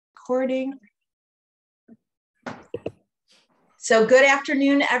recording. So good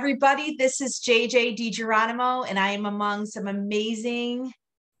afternoon, everybody. This is JJ DiGeronimo, and I am among some amazing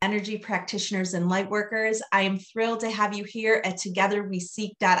energy practitioners and light workers. I am thrilled to have you here at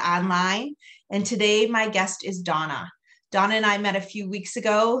togetherweseek.online. And today my guest is Dawna. Dawna and I met a few weeks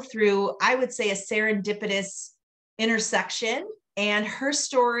ago through, I would say, a serendipitous intersection. And her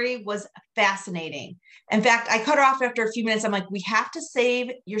story was fascinating. In fact, I cut her off after a few minutes. I'm like, we have to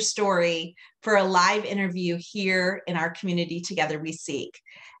save your story for a live interview here in our community, Together We Seek.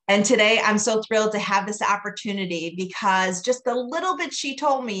 And today I'm so thrilled to have this opportunity because just the little bit she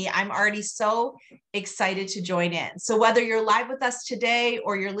told me, I'm already so excited to join in. So whether you're live with us today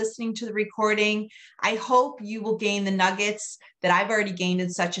or you're listening to the recording, I hope you will gain the nuggets that I've already gained in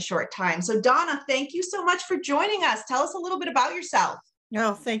such a short time. So Dawna, thank you so much for joining us. Tell us a little bit about yourself.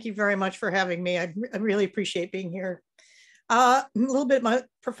 No, thank you very much for having me. I really appreciate being here. A little bit my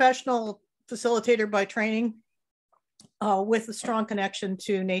professional facilitator by training, with a strong connection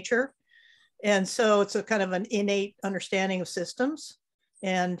to nature. And so it's a kind of an innate understanding of systems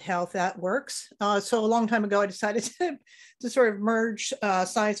and how that works. So a long time ago, I decided to sort of merge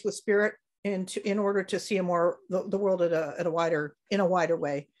science with spirit in order to see the world in a wider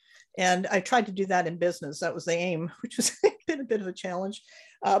way. And I tried to do that in business. That was the aim, which has been a bit of a challenge.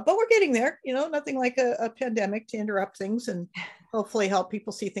 But we're getting there, nothing like a pandemic to interrupt things and hopefully help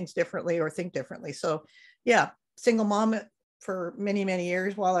people see things differently or think differently. So yeah, single mom for many, many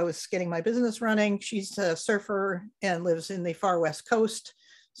years while I was getting my business running. She's a surfer and lives in the far West Coast.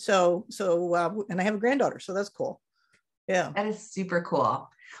 And I have a granddaughter, so that's cool. Yeah. That is super cool.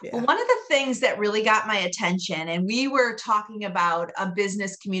 Yeah. Well, one of the things that really got my attention, and we were talking about a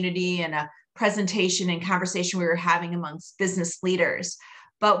business community and a presentation and conversation we were having amongst business leaders.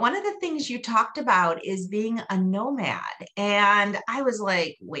 But one of the things you talked about is being a nomad. And I was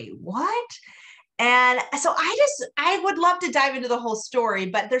like, wait, what? And so I would love to dive into the whole story,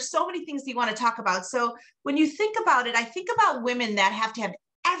 but there's so many things you want to talk about. So when you think about it, I think about women that have to have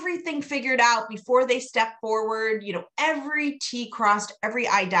everything figured out before they step forward, every T crossed, every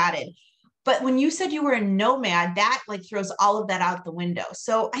I dotted. But when you said you were a nomad, that like throws all of that out the window.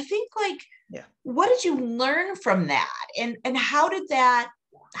 So I think what did you learn from that? And how did that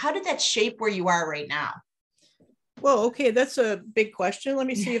shape where you are right now? Well, okay, that's a big question. Let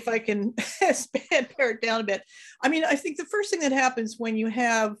me see if I can pare it down a bit. I mean, I think the first thing that happens when you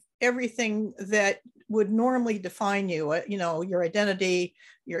have everything that would normally define you, your identity,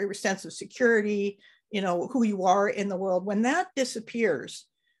 your sense of security, who you are in the world, when that disappears,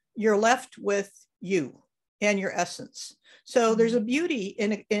 you're left with you and your essence. So there's a beauty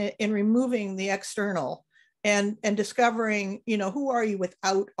in removing the external and discovering, who are you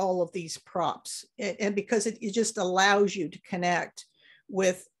without all of these props? And because it just allows you to connect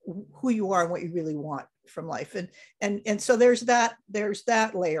with who you are and what you really want from life. And so there's that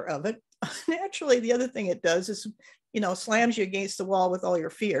layer of it. Naturally, the other thing it does is, slams you against the wall with all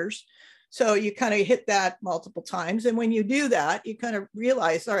your fears. So you kind of hit that multiple times. And when you do that, you kind of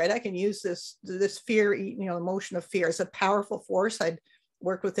realize, all right, I can use this fear, emotion of fear as a powerful force. I'd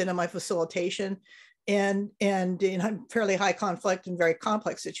worked with it in my facilitation and in fairly high conflict and very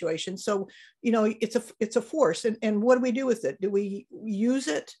complex situations. So, it's a force. And what do we do with it? Do we use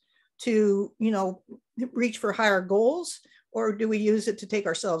it to, reach for higher goals, or do we use it to take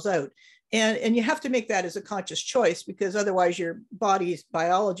ourselves out? And you have to make that as a conscious choice, because otherwise your body's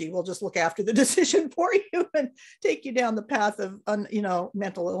biology will just look after the decision for you and take you down the path of,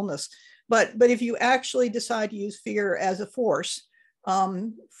 mental illness. But if you actually decide to use fear as a force,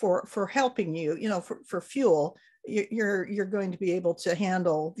 for helping you, for fuel, you're going to be able to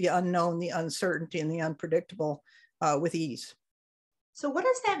handle the unknown, the uncertainty, and the unpredictable with ease. So what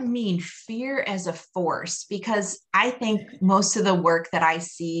does that mean, fear as a force? Because I think most of the work that I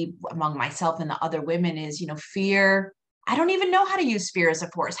see among myself and the other women is, fear. I don't even know how to use fear as a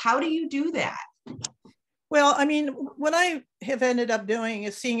force. How do you do that? Well, I mean, what I have ended up doing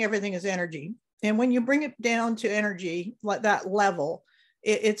is seeing everything as energy. And when you bring it down to energy, like that level,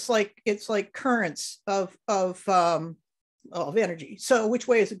 it's like currents of energy. So which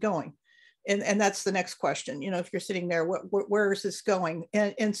way is it going? And that's the next question. If you're sitting there, where is this going?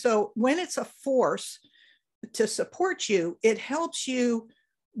 And so when it's a force to support you, it helps you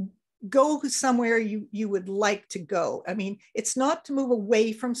go somewhere you would like to go. I mean, it's not to move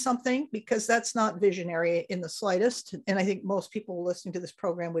away from something, because that's not visionary in the slightest. And I think most people listening to this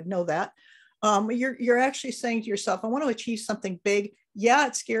program would know that. You're actually saying to yourself, I want to achieve something big. Yeah,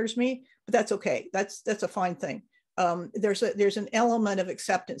 it scares me, but that's okay. That's a fine thing. There's an element of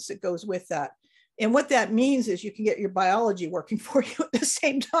acceptance that goes with that. And what that means is you can get your biology working for you at the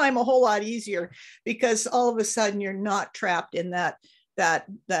same time a whole lot easier, because all of a sudden you're not trapped in that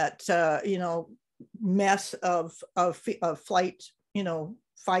mess of flight,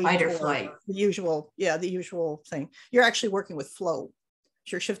 fight or flight. the usual thing. You're actually working with flow.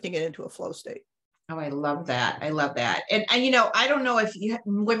 You're shifting it into a flow state. Oh, I love that. I love that. And I don't know if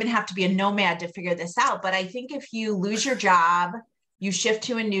women have to be a nomad to figure this out, but I think if you lose your job, you shift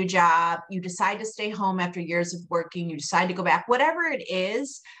to a new job, you decide to stay home after years of working, you decide to go back, whatever it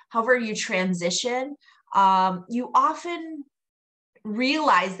is, however you transition, you often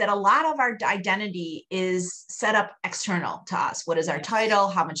realize that a lot of our identity is set up external to us. What is our title?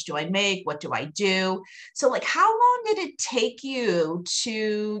 How much do I make? What do I do? So like, how long did it take you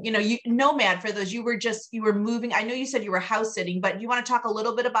to, you nomad, for those, you were moving. I know you said you were house sitting, but you want to talk a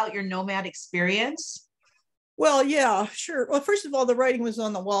little bit about your nomad experience? Well, yeah, sure. Well, first of all, the writing was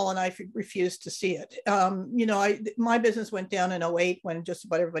on the wall and I refused to see it. My business went down in 2008 when just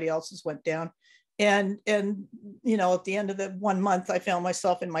about everybody else's went down. And at the end of the 1 month, I found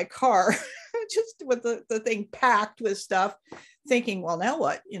myself in my car, just with the thing packed with stuff, thinking, well, now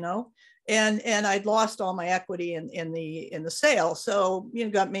what, and I'd lost all my equity in the sale. So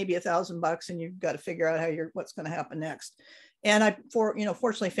you've got maybe $1,000 and you've got to figure out what's going to happen next. And I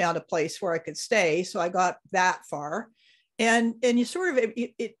fortunately found a place where I could stay. So I got that far, and you sort of,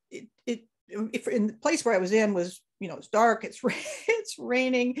 in the place where I was in was, it's dark, it's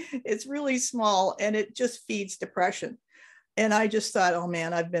raining, it's really small, and it just feeds depression. And I just thought, oh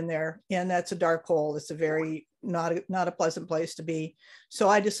man, I've been there, and that's a dark hole. It's a very not a pleasant place to be. So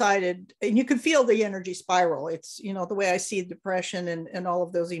I decided, and you can feel the energy spiral. It's, the way I see depression and all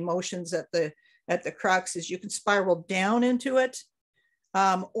of those emotions at the crux is you can spiral down into it,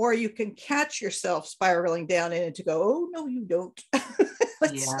 or you can catch yourself spiraling down in it to go, oh no, you don't.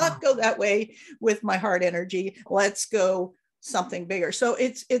 Let's not go that way with my heart energy. Let's go something bigger. So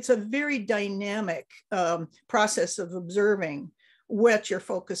it's a very dynamic process of observing what your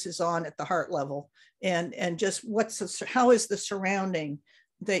focus is on at the heart level, and just how is the surrounding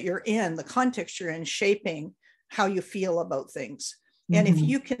that you're in, the context you're in, shaping how you feel about things. And if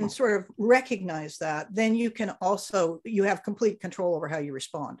you can sort of recognize that, then you have complete control over how you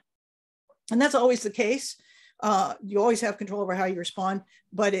respond. And that's always the case. You always have control over how you respond,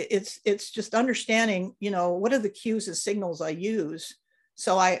 but it's just understanding, what are the cues and signals I use.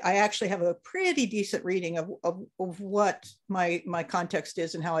 So I actually have a pretty decent reading of what my context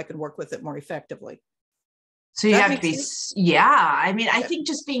is and how I can work with it more effectively. So you have to be, I think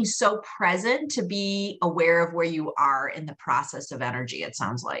just being so present to be aware of where you are in the process of energy, it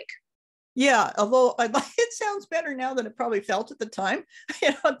sounds like. Yeah, although it sounds better now than it probably felt at the time.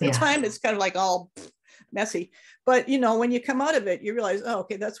 At the time, it's kind of like all messy. But, when you come out of it, you realize, oh,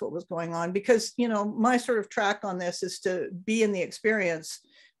 okay, that's what was going on. Because, my sort of track on this is to be in the experience,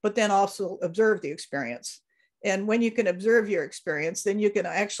 but then also observe the experience. And when you can observe your experience, then you can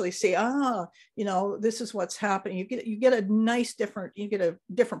actually see, this is what's happening. You get a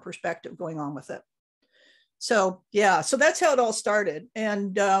different perspective going on with it. So, so that's how it all started.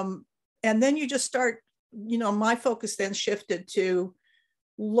 And then you just start, my focus then shifted to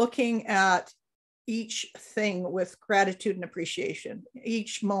looking at each thing with gratitude and appreciation,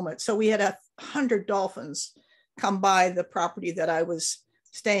 each moment. So we had 100 dolphins come by the property that I was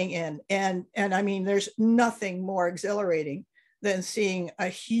staying in. And I mean, there's nothing more exhilarating than seeing a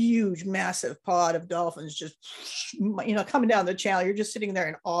huge, massive pod of dolphins just, coming down the channel. You're just sitting there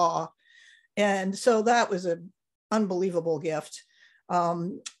in awe. And so that was an unbelievable gift.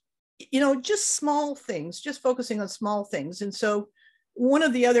 Just small things, just focusing on small things. And so one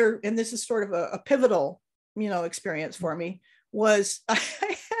of the other, and this is sort of a pivotal, experience for me, was I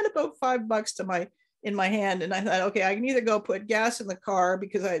had about $5 in my hand. And I thought, okay, I can either go put gas in the car,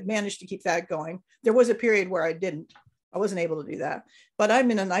 because I had managed to keep that going. There was a period where I wasn't able to do that, but I'm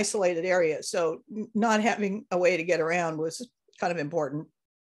in an isolated area. So not having a way to get around was kind of important,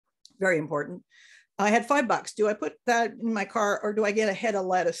 very important. I had $5. Do I put that in my car, or do I get a head of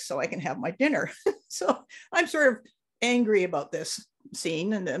lettuce so I can have my dinner? So I'm sort of angry about this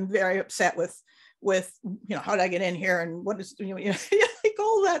scene, and I'm very upset with how did I get in here, and what is like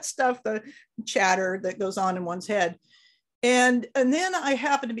all that stuff, the chatter that goes on in one's head. And then I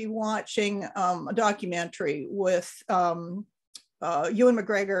happened to be watching a documentary with Ewan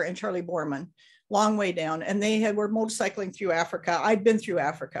McGregor and Charlie Borman, Long Way Down, and they were motorcycling through Africa. I'd been through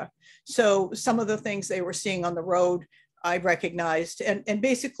Africa, so some of the things they were seeing on the road I recognized, and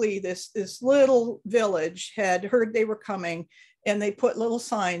basically this little village had heard they were coming, and they put little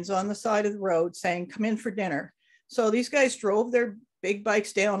signs on the side of the road saying, "Come in for dinner." So these guys drove their big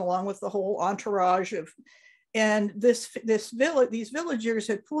bikes down along with the whole entourage of, and these villagers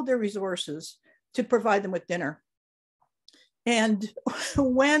had pooled their resources to provide them with dinner. And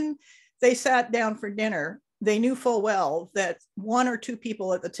when they sat down for dinner, they knew full well that one or two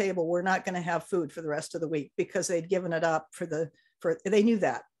people at the table were not going to have food for the rest of the week because they'd given it up they knew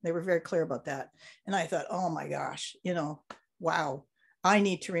that. They were very clear about that. And I thought, oh my gosh, wow, I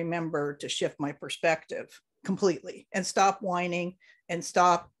need to remember to shift my perspective completely and stop whining and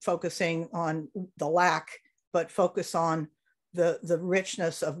stop focusing on the lack, but focus on the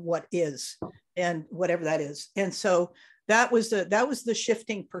richness of what is and whatever that is. And so that was the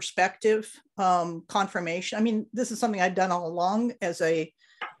shifting perspective confirmation. I mean, this is something I'd done all along as a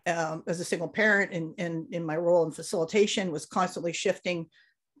single parent, and in my role in facilitation was constantly shifting,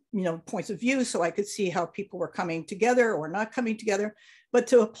 points of view so I could see how people were coming together or not coming together. But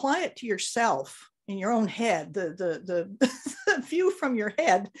to apply it to yourself in your own head, the view from your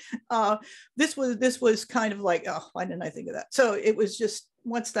head, this was kind of like, oh, why didn't I think of that? So it was just,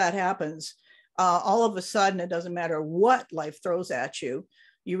 once that happens, all of a sudden, it doesn't matter what life throws at you,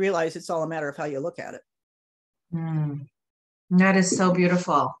 you realize it's all a matter of how you look at it. That is so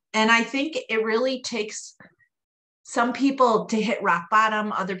beautiful. And I think it really takes some people to hit rock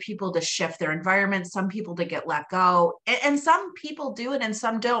bottom, other people to shift their environment, some people to get let go, and some people do it and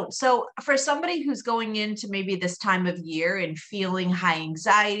some don't. So for somebody who's going into maybe this time of year and feeling high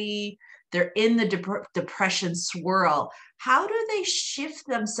anxiety, they're in the depression swirl, how do they shift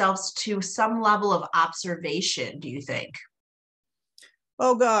themselves to some level of observation, do you think?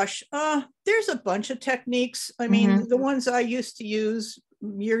 Oh gosh, there's a bunch of techniques. I mean, the ones I used to use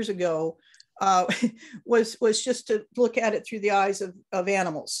years ago was just to look at it through the eyes of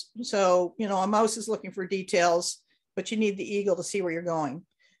animals. So, a mouse is looking for details, but you need the eagle to see where you're going.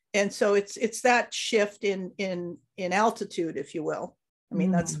 And so it's that shift in altitude, if you will. I mean,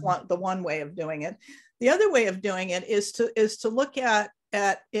 that's the one way of doing it. The other way of doing it is to look at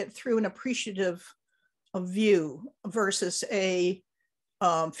it through an appreciative view versus a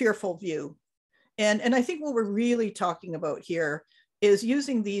fearful view. And I think what we're really talking about here is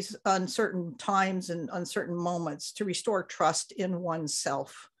using these uncertain times and uncertain moments to restore trust in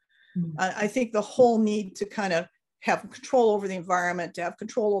oneself. I think the whole need to kind of have control over the environment, to have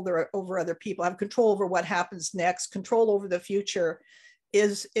control over other people, have control over what happens next, control over the future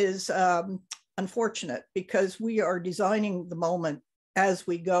is unfortunate, because we are designing the moment as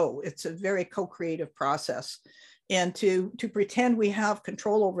we go. It's a very co-creative process. And to pretend we have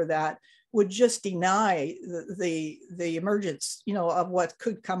control over that would just deny the emergence, of what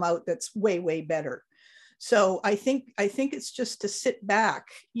could come out that's way, way better. So I think it's just to sit back,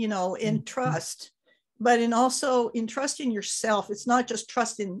 in trust, but also in trust in yourself. It's not just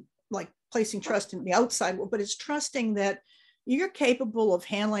trust in, like, placing trust in the outside world, but it's trusting that you're capable of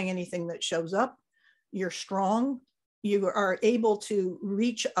handling anything that shows up. You're strong. You are able to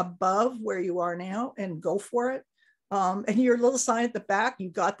reach above where you are now and go for it. And your little sign at the back, you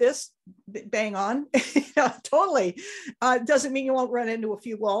got this, bang on. Totally. It doesn't mean you won't run into a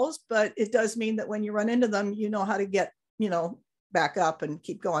few walls, but it does mean that when you run into them, you know how to get, back up and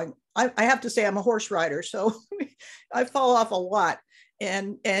keep going. I have to say I'm a horse rider, so I fall off a lot.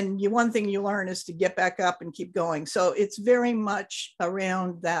 And one thing you learn is to get back up and keep going. So it's very much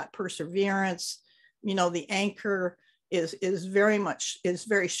around that perseverance. The anchor is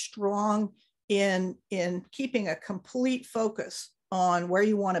very strong in keeping a complete focus on where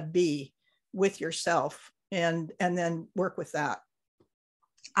you want to be with yourself, and then work with that.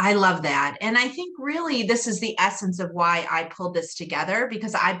 I love that. And I think really this is the essence of why I pulled this together,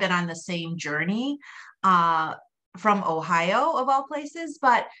 because I've been on the same journey from Ohio, of all places,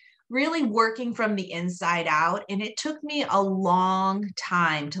 but really working from the inside out. And it took me a long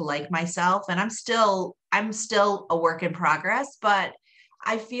time to like myself. And I'm still a work in progress, but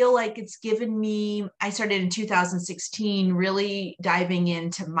I feel like it's given me, I started in 2016, really diving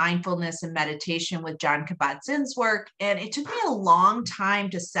into mindfulness and meditation with John Kabat-Zinn's work. And it took me a long time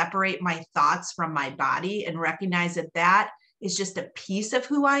to separate my thoughts from my body and recognize that that is just a piece of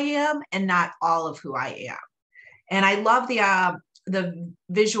who I am and not all of who I am. And I love the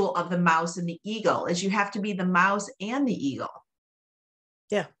visual of the mouse and the eagle, is you have to be the mouse and the eagle.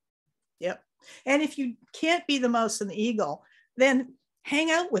 Yeah. Yep. And if you can't be the mouse and the eagle, then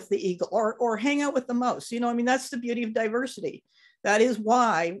hang out with the eagle or hang out with the mouse. That's the beauty of diversity. That is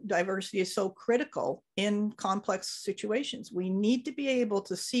why diversity is so critical in complex situations. We need to be able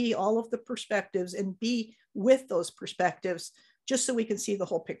to see all of the perspectives and be with those perspectives, just so we can see the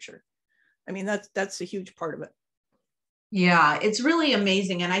whole picture. That's a huge part of it. Yeah, it's really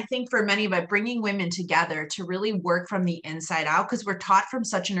amazing. And I think for many of it, bringing women together to really work from the inside out, because we're taught from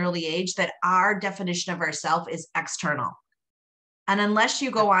such an early age that our definition of ourself is external. And unless you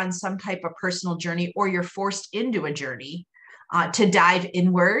Yeah. go on some type of personal journey or you're forced into a journey to dive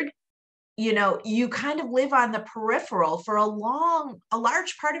inward, you kind of live on the peripheral for a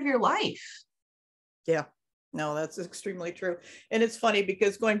large part of your life. Yeah. No, that's extremely true. And it's funny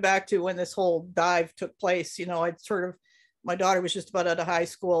because going back to when this whole dive took place, I'd sort of, my daughter was just about out of high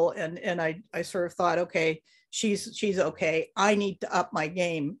school, and I sort of thought, okay, she's okay. I need to up my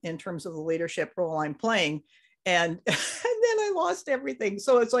game in terms of the leadership role I'm playing. And, and then I lost everything.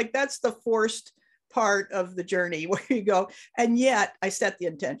 So it's like, that's the forced part of the journey where you go, and yet I set the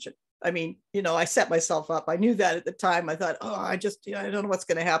intention. I mean, I set myself up. I knew that at the time. I thought, oh, I don't know what's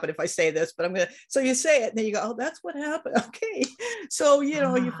going to happen if I say this, but I'm going to. So you say it, and then you go, oh, that's what happened. Okay. So,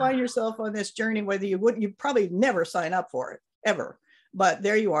 you find yourself on this journey, whether you probably never sign up for it ever. But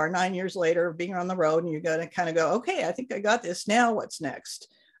there you are 9 years later, being on the road, and you're going to kind of go, okay, I think I got this. Now what's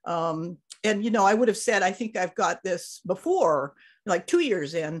next? And I would have said, I think I've got this before, like 2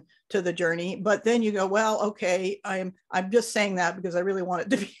 years in to the journey. But then you go, well, okay, I'm just saying that because I really want it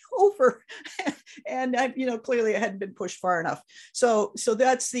to be over. And clearly it hadn't been pushed far enough. So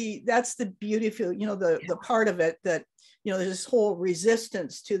that's the beautiful, the part of it that, there's this whole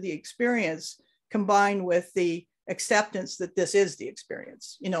resistance to the experience combined with the acceptance that this is the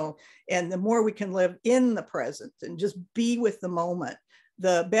experience, and the more we can live in the present and just be with the moment,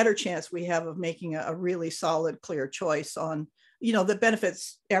 the better chance we have of making a really solid, clear choice on, that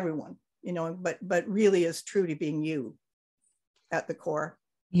benefits everyone, but really is true to being you at the core.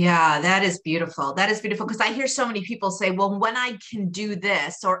 Yeah, that is beautiful. That is beautiful because I hear so many people say, well, when I can do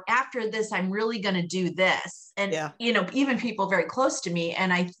this, or after this, I'm really going to do this. And, Yeah. Even people very close to me.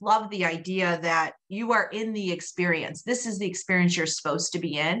 And I love the idea that you are in the experience. This is the experience you're supposed to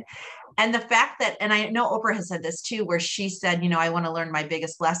be in. And the fact that, and I know Oprah has said this too, where she said, I want to learn my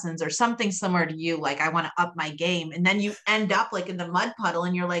biggest lessons, or something similar to you, like I want to up my game. And then you end up like in the mud puddle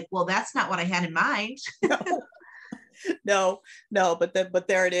and you're like, well, that's not what I had in mind. No, but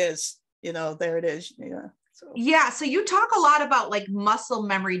there it is, there it is. Yeah. So you talk a lot about like muscle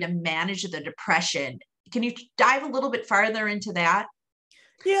memory to manage the depression. Can you dive a little bit farther into that?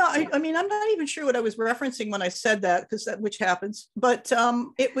 Yeah, I mean, I'm not even sure what I was referencing when I said that, because which happens, but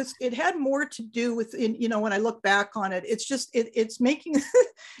it had more to do with, when I look back on it, it's just, it's making,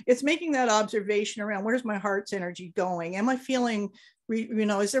 it's making that observation around where's my heart's energy going? Am I feeling,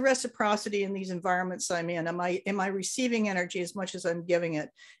 is there reciprocity in these environments I'm in? Am I receiving energy as much as I'm giving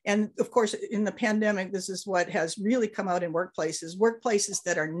it? And of course, in the pandemic, this is what has really come out in workplaces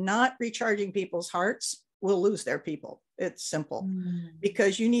that are not recharging people's hearts will lose their people. It's simple,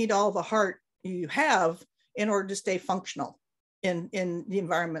 because you need all the heart you have in order to stay functional in the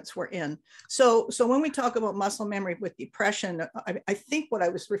environments we're in. So when we talk about muscle memory with depression, I think what I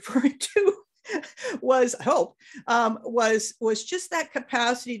was referring to was, I hope, was just that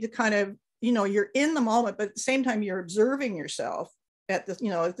capacity to kind of, you're in the moment, but at the same time, you're observing yourself at this,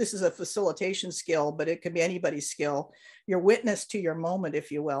 this is a facilitation skill, but it could be anybody's skill. You're witness to your moment, if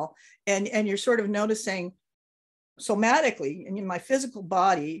you will. And you're sort of noticing somatically, and in my physical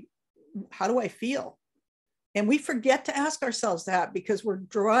body, how do I feel? And we forget to ask ourselves that because we're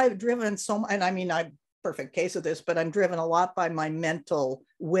driven so, and I mean, I'm perfect case of this, but I'm driven a lot by my mental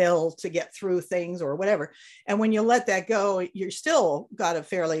will to get through things or whatever. And when you let that go, you're still got a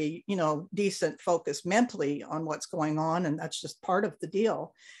fairly, decent focus mentally on what's going on. And that's just part of the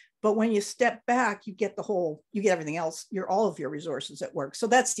deal. But when you step back, you get everything else, all of your resources at work. So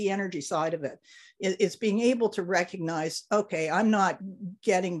that's the energy side of it. It's being able to recognize, okay, I'm not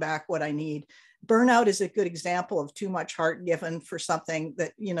getting back what I need. Burnout is a good example of too much heart given for something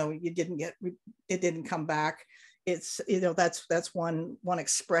that, you didn't get, it didn't come back. It's, that's one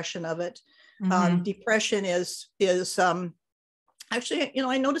expression of it. Mm-hmm. Depression is actually,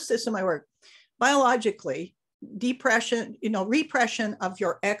 I noticed this in my work. Biologically, depression, repression of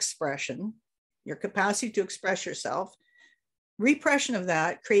your expression, your capacity to express yourself, repression of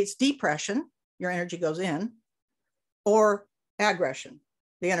that creates depression, your energy goes in, or aggression,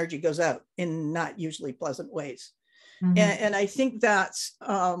 the energy goes out in not usually pleasant ways. Mm-hmm. And I think that's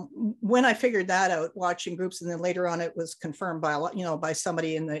when I figured that out watching groups, and then later on it was confirmed by by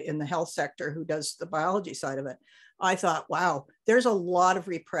somebody in the health sector who does the biology side of it. I thought, wow, there's a lot of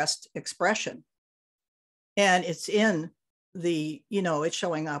repressed expression. And it's in the, it's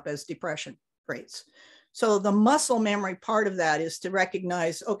showing up as depression rates. So the muscle memory part of that is to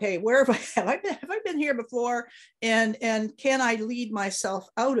recognize, okay, where have I been here before? And can I lead myself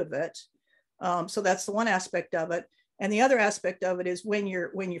out of it? So that's the one aspect of it. And the other aspect of it is when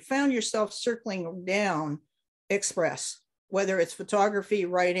you found yourself circling down, express, whether it's photography,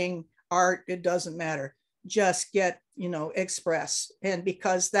 writing, art, it doesn't matter. Just get, express. And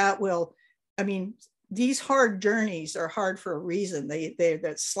because that will, I mean, these hard journeys are hard for a reason. They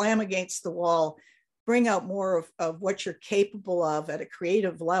that slam against the wall, bring out more of what you're capable of at a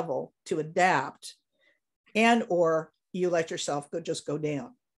creative level to adapt, and or you let yourself go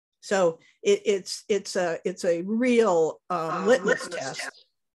down. So it's a real litmus test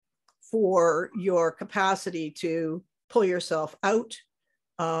for your capacity to pull yourself out,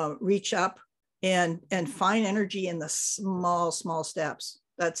 reach up, and find energy in the small steps.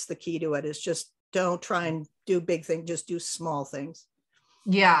 That's the key to it. Is just don't try and do big things, just do small things.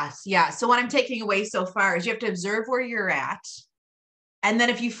 Yes. Yeah. So what I'm taking away so far is you have to observe where you're at. And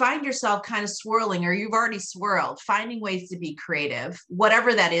then if you find yourself kind of swirling, or you've already swirled, finding ways to be creative,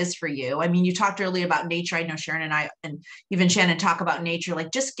 whatever that is for you. I mean, you talked earlier about nature. I know Sharon and I, and even Shannon, talk about nature,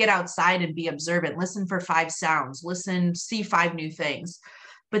 like just get outside and be observant, listen for 5 sounds, see 5 new things,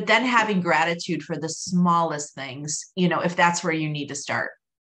 but then having gratitude for the smallest things, if that's where you need to start.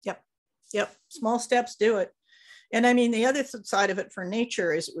 Yep. Small steps do it. And I mean, the other side of it for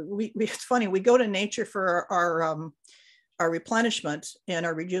nature is it's funny, we go to nature for our replenishment and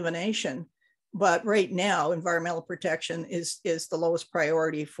our rejuvenation. But right now, environmental protection is the lowest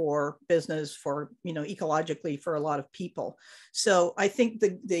priority for business, for, ecologically, for a lot of people. So I think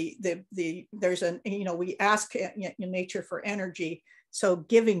there's we ask nature for energy. So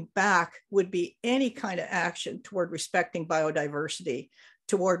giving back would be any kind of action toward respecting biodiversity,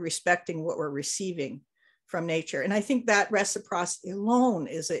 toward respecting what we're receiving from nature. And I think that reciprocity alone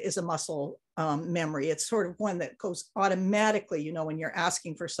is a muscle memory. It's sort of one that goes automatically, when you're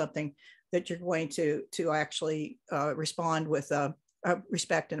asking for something, that you're going to actually respond with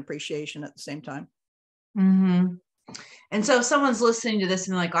respect and appreciation at the same time. Mm-hmm. And so if someone's listening to this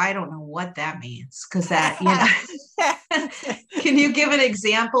and like, I don't know what that means, because that, can you give an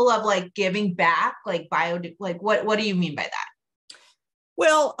example of like giving back, like what do you mean by that?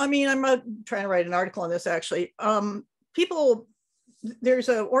 Well, I mean, I'm trying to write an article on this actually. There's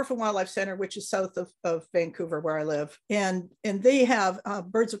an orphan wildlife center, which is south of Vancouver, where I live. And they have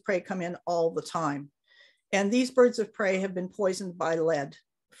birds of prey come in all the time. And these birds of prey have been poisoned by lead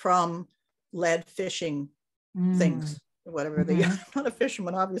from lead fishing things, whatever they, I'm not a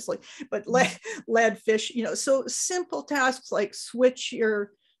fisherman, obviously, but lead fish, so simple tasks like switch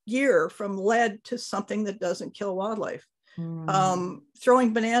your gear from lead to something that doesn't kill wildlife.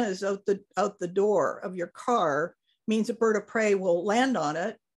 Throwing bananas out the door of your car means a bird of prey will land on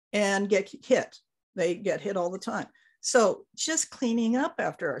it and get hit. They get hit all the time. So just cleaning up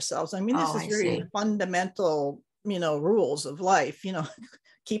after ourselves. I mean, this is very fundamental, rules of life,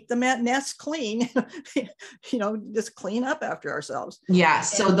 keep the nest clean, just clean up after ourselves. Yeah.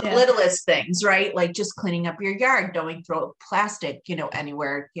 So the littlest things, right? Like just cleaning up your yard, don't throw plastic,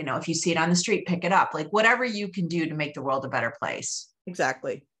 anywhere, if you see it on the street, pick it up, like whatever you can do to make the world a better place.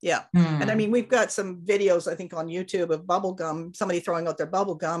 Exactly. Yeah. And I mean, we've got some videos, I think, on YouTube of bubble gum, somebody throwing out their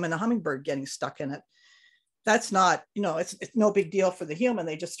bubble gum and a hummingbird getting stuck in it. That's not, it's no big deal for the human.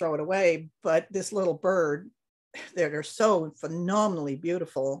 They just throw it away. But this little bird, they're so phenomenally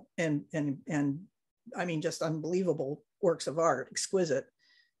beautiful and I mean, just unbelievable works of art, exquisite,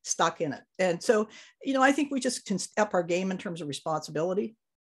 stuck in it. And so, I think we just can up our game in terms of responsibility.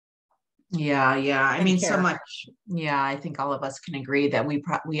 Yeah. I mean, care. So much. Yeah. I think all of us can agree that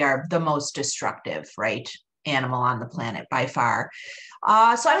we are the most destructive, right, animal on the planet by far.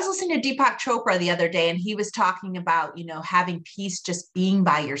 So I was listening to Deepak Chopra the other day, and he was talking about, having peace, just being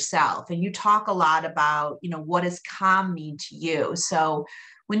by yourself. And you talk a lot about, what does calm mean to you? So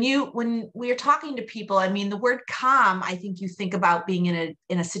when we are talking to people, I mean, the word calm, I think you think about being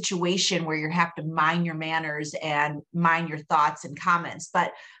in a situation where you have to mind your manners and mind your thoughts and comments,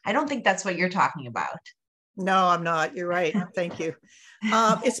 but I don't think that's what you're talking about. No, I'm not. You're right. Thank you.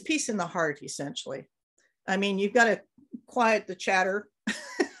 It's peace in the heart, essentially. I mean, you've got to quiet the chatter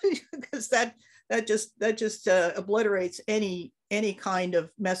because that just obliterates any kind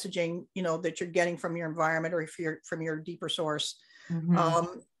of messaging, that you're getting from your environment or from your deeper source.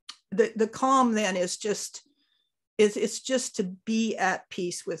 The calm then is just to be at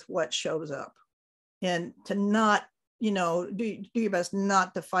peace with what shows up, and to not, do your best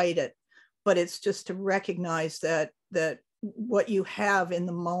not to fight it, but it's just to recognize that what you have in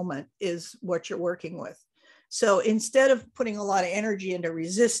the moment is what you're working with. So instead of putting a lot of energy into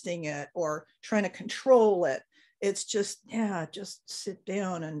resisting it or trying to control it, it's just sit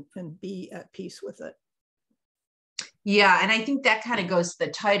down and be at peace with it. Yeah. And I think that kind of goes to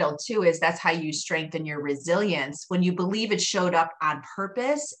the title too, is that's how you strengthen your resilience when you believe it showed up on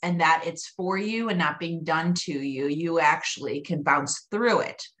purpose and that it's for you and not being done to you. You actually can bounce through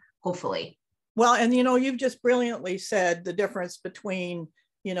it, hopefully. Well, and you've just brilliantly said the difference between,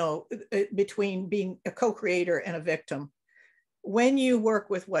 between being a co-creator and a victim. When you work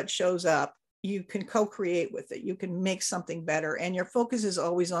with what shows up, you can co-create with it. You can make something better. And your focus is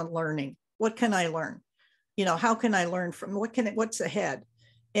always on learning. What can I learn? How can I learn from what's ahead?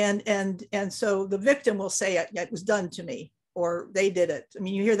 And so the victim will say it was done to me, or they did it. I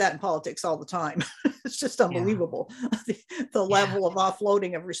mean, you hear that in politics all the time. It's just unbelievable, the level of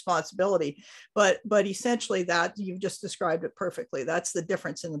offloading of responsibility. But essentially that you've just described it perfectly. That's the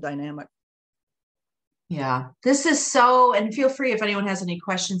difference in the dynamic. Yeah, this is so, and feel free if anyone has any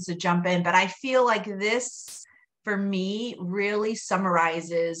questions to jump in, but I feel like this for me really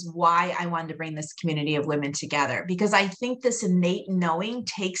summarizes why I wanted to bring this community of women together, because I think this innate knowing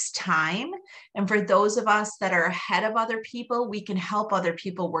takes time. And for those of us that are ahead of other people, we can help other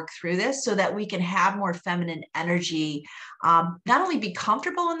people work through this so that we can have more feminine energy, not only be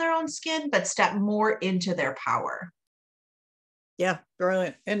comfortable in their own skin, but step more into their power. Yeah,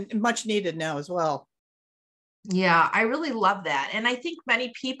 brilliant. And much needed now as well. Yeah, I really love that. And I think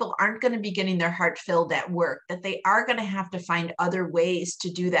many people aren't going to be getting their heart filled at work, that they are going to have to find other ways to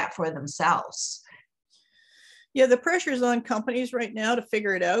do that for themselves. Yeah, the pressure's on companies right now to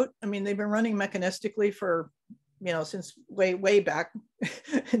figure it out. I mean, they've been running mechanistically for, since way back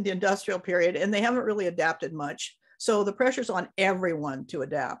in the industrial period, and they haven't really adapted much. So the pressure's on everyone to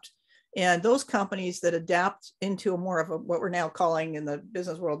adapt. And those companies that adapt into a more of what we're now calling in the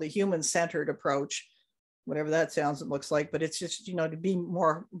business world, the human-centered approach, whatever that sounds and looks like, but it's just, to be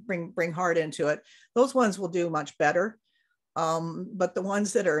more, bring heart into it. Those ones will do much better. But the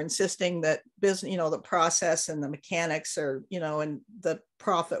ones that are insisting that business, the process and the mechanics are, and the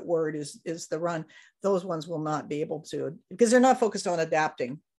profit word is the run, those ones will not be able to, because they're not focused on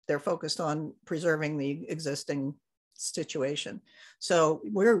adapting. They're focused on preserving the existing situation. So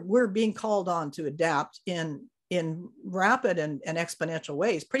we're being called on to adapt in rapid and exponential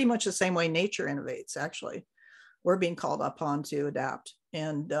ways, pretty much the same way nature innovates. Actually, we're being called upon to adapt,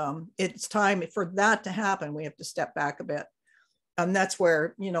 and it's time for that to happen. We have to step back a bit, and that's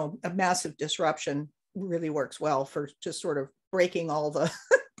where a massive disruption really works well for just sort of breaking all the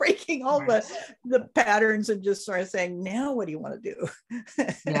the patterns and just sort of saying, now what do you want to do?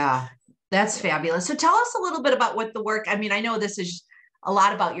 Yeah, that's fabulous. So tell us a little bit about what the work, I mean, I know this is a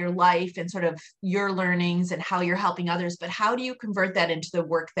lot about your life and sort of your learnings and how you're helping others, but how do you convert that into the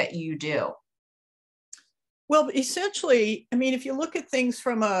work that you do? Well, essentially, I mean, if you look at things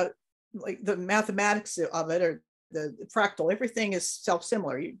from like the mathematics of it, or the fractal, everything is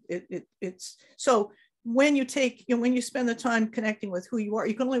self-similar. It's so when you when you spend the time connecting with who you are,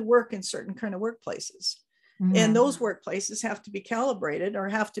 you can only work in certain kind of workplaces. Mm-hmm. And those workplaces have to be calibrated or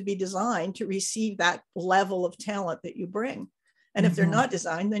have to be designed to receive that level of talent that you bring. And if they're not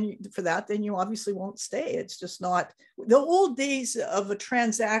designed, then then you obviously won't stay. It's just not the old days of a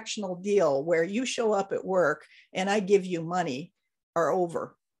transactional deal where you show up at work and I give you money are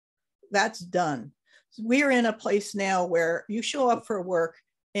over. That's done. We're in a place now where you show up for work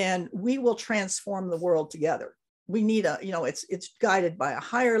and we will transform the world together. We need it's guided by a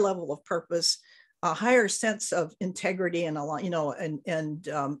higher level of purpose, a higher sense of integrity and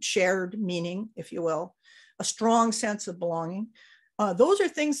shared meaning, if you will. A strong sense of belonging. Those are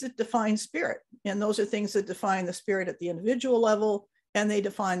things that define spirit, and those are things that define the spirit at the individual level, and they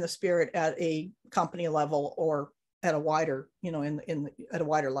define the spirit at a company level or at a wider, at a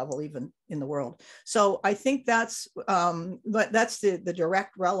wider level, even in the world. So I think that's the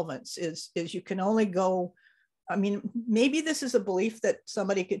direct relevance is you can only go. I mean, maybe this is a belief that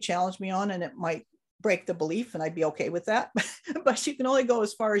somebody could challenge me on, and it might break the belief and I'd be okay with that, but you can only go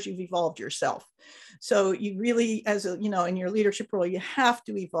as far as you've evolved yourself. So you really, as a, in your leadership role, you have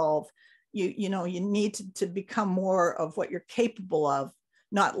to evolve. You need to become more of what you're capable of,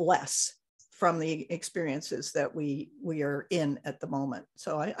 not less, from the experiences that we are in at the moment.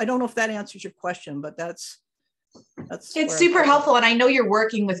 So I don't know if that answers your question, but that's it's super helpful. And I know you're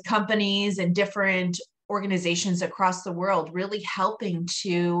working with companies and different organizations across the world, really helping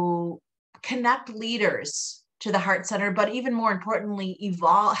to connect leaders to the heart center, but even more importantly,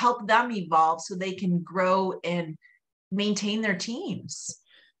 help them evolve so they can grow and maintain their teams.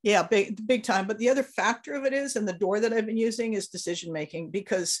 Yeah, big time. But the other factor of it is, and the door that I've been using is decision making,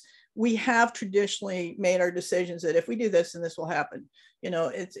 because we have traditionally made our decisions that if we do this, then this will happen.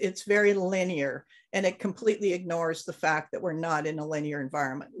 It's very linear, and it completely ignores the fact that we're not in a linear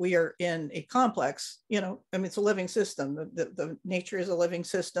environment. We are in a complex, it's a living system. The nature is a living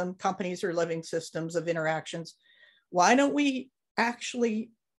system. Companies are living systems of interactions. Why don't we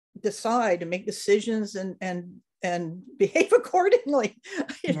actually decide to make decisions and behave accordingly?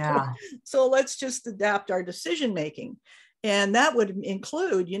 Yeah. So let's just adapt our decision making, and that would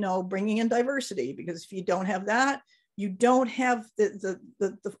include bringing in diversity, because if you don't have that, you don't have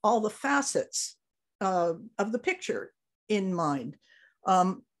all the facets of the picture in mind.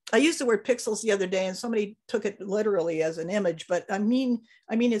 I used the word pixels the other day, and somebody took it literally as an image, but I mean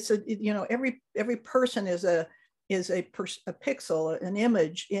it's every person is a pixel, an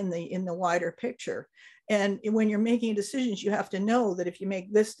image in the wider picture. And when you're making decisions, you have to know that if you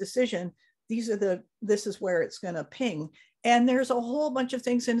make this decision, this is where it's going to ping. And there's a whole bunch of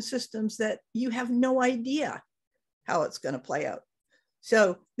things in systems that you have no idea how it's going to play out.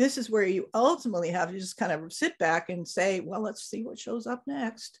 So this is where you ultimately have to just kind of sit back and say, well, let's see what shows up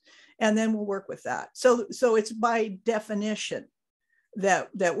next, and then we'll work with that. So it's by definition that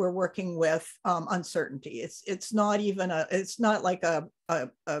we're working with uncertainty. It's not like the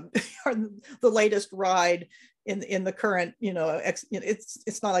latest ride in the current,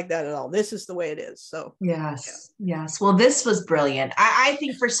 it's not like that at all. This is the way it is. So yes. Well, this was brilliant. I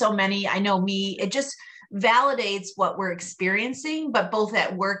think for so many, I know me, it just validates what we're experiencing, but both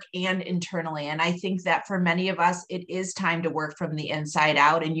at work and internally. And I think that for many of us, it is time to work from the inside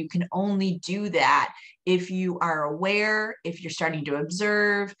out. And you can only do that if you are aware, if you're starting to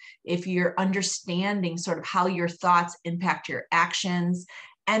observe, if you're understanding sort of how your thoughts impact your actions,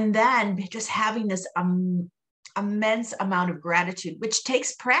 and then just having this immense amount of gratitude, which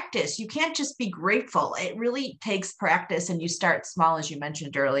takes practice. You can't just be grateful. It really takes practice, and you start small, as you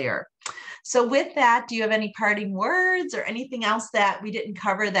mentioned earlier. So with that, do you have any parting words or anything else that we didn't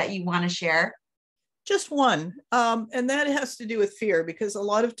cover that you want to share? Just one, and that has to do with fear, because a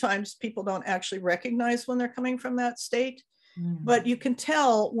lot of times people don't actually recognize when they're coming from that state. But you can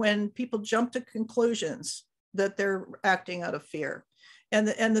tell when people jump to conclusions that they're acting out of fear. And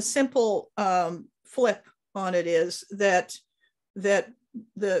the simple flip on it is that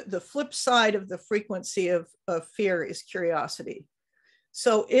the flip side of the frequency of fear is curiosity.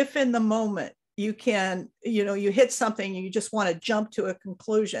 So if in the moment you can, you hit something, you just want to jump to a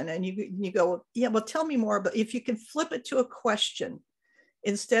conclusion, and you go, yeah, well, tell me more. But if you can flip it to a question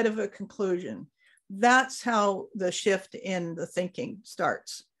instead of a conclusion, that's how the shift in the thinking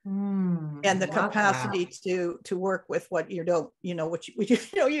starts. And the capacity to work with what you don't, what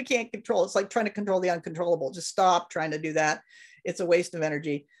you can't control. It's like trying to control the uncontrollable. Just stop trying to do that. It's a waste of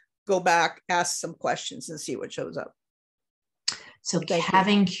energy. Go back, ask some questions, and see what shows up. So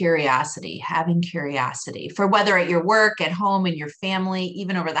having curiosity for whether at your work, at home, in your family,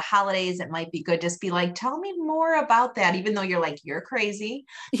 even over the holidays, it might be good. Just be like, tell me more about that. Even though you're like, you're crazy.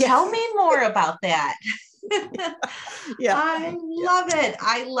 Yeah. Tell me more about that. Yeah. I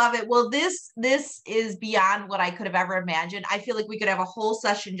love it. Well, this is beyond what I could have ever imagined. I feel like we could have a whole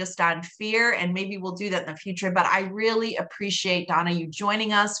session just on fear, and maybe we'll do that in the future. But I really appreciate, Dawna, you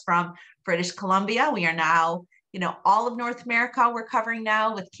joining us from British Columbia. We are now, all of North America we're covering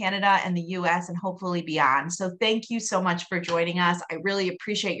now, with Canada and the US and hopefully beyond. So thank you so much for joining us. I really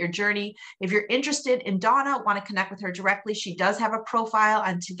appreciate your journey. If you're interested in Dawna, want to connect with her directly, she does have a profile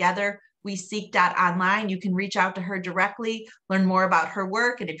on Together We Seek.online. You can reach out to her directly, learn more about her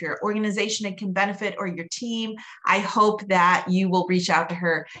work. And if your organization can benefit, or your team, I hope that you will reach out to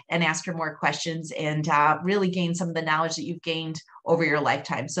her and ask her more questions, and really gain some of the knowledge that you've gained over your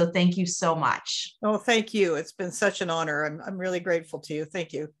lifetime. So thank you so much. Oh, thank you. It's been such an honor. I'm really grateful to you.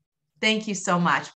 Thank you. Thank you so much.